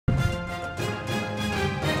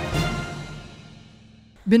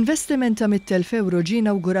B'investiment ta' €100,000 ġie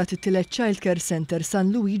inawgurat it-tielet Childcare Center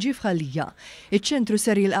San Luigi f'Ħal Lija. Iċ-ċentru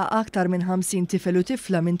ser jilqa' aktar minn 50 tifel u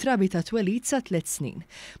tifla minn trabi ta' twelid sa 3 snin.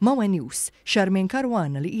 Mawa News, Charmaine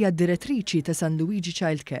Caruana li hija d-direttriċi ta' San Luigi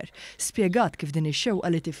Childcare spjegat kif din ix-xewqa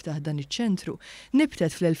li tiftaħ dan iċ-ċentru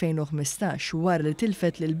nibtet fl-2015 wara li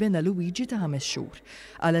tilfet lill-binha Luigi ta' 5 xhur.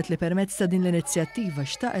 Qalet li permezz ta' din l-inizjattiva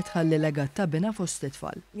xtaqet ħalli legat ta' binha fost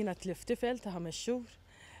it-tfal. Jiena tlift tifel ta' 5 xhur.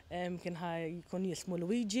 Kien jkun jismu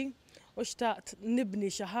Luigi u xtaqt nibni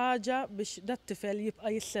xi ħaġa biex dat-tifel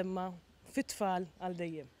jibqa' jissemma fit-tfal għal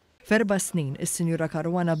dejjem. F'4 snin, is-Sinjura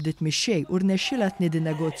Caruana bdiet mix-xejn u rnexxielha tniedi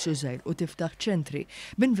negozju żgħir u tiftaħ ċentri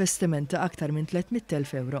b'investiment ta' aktar minn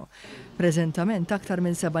 €300,000. Preżentament aktar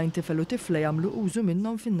minn 70 tifel u tifla jagħmlu użu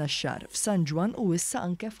minnhom fin-naxxar f'San Ġwan u issa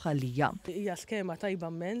anke f'Ħal Lija. Hija skema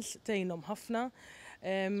tajba immens, tgħinhom ħafna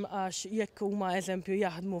għax jekk huma eżempju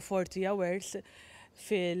jaħdmu 40 hours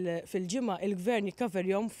fil-ġimgħa il-gvern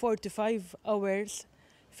jikkaverjhom 45 hours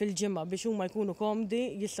fil-ġimgħa biex huma jkunu komdi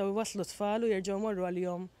jistgħu jwasslu tfal u jerġgħu jmorru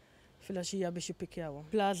għalihom fil-għaxija biex jippikjawhom.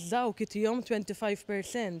 Plus dawk itihom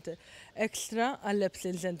 25% extra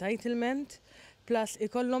għall-absence entitlement, plus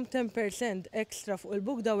ikollhom 10% extra fuq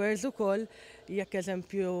il-booked hours ukoll jekk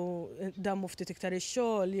eżempju dammu ftit iktar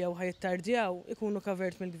ix-xogħol jew ħajittardjaw ikunu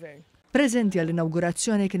covered mill-gvern. Preżenti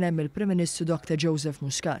għall-inawgurazzjoni kien hemm il-Prim Ministru Dr. Joseph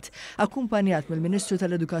Muscat, akkumpanjat mill-Ministru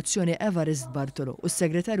tal-Edukazzjoni Bartolo u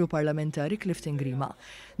s-Segretarju Parlamentari Clifton Grima.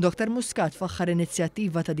 Dr. Muscat faħħar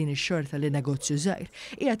inizjattiva ta' din ix-xorta li negozju żgħir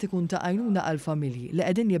qiegħed ikun ta' għajnuna għal familji li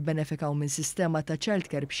qegħdin jibbenefikaw minn sistema ta'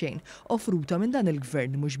 childcare b'xejn offruta minn dan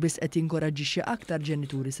il-gvern mhux biss qed jinkoraġġixxi aktar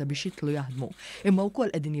ġenituri sabiex jitlu jaħdmu, imma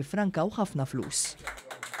wkoll qegħdin jiffrankaw ħafna flus.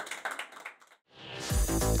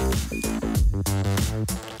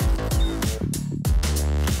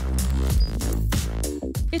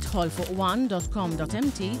 Idħol fuq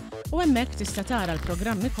one.com.mt u hemmhekk tista' tara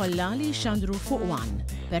l-programmi kollha li jxandru fuq One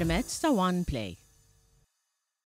permezz ta' One Play.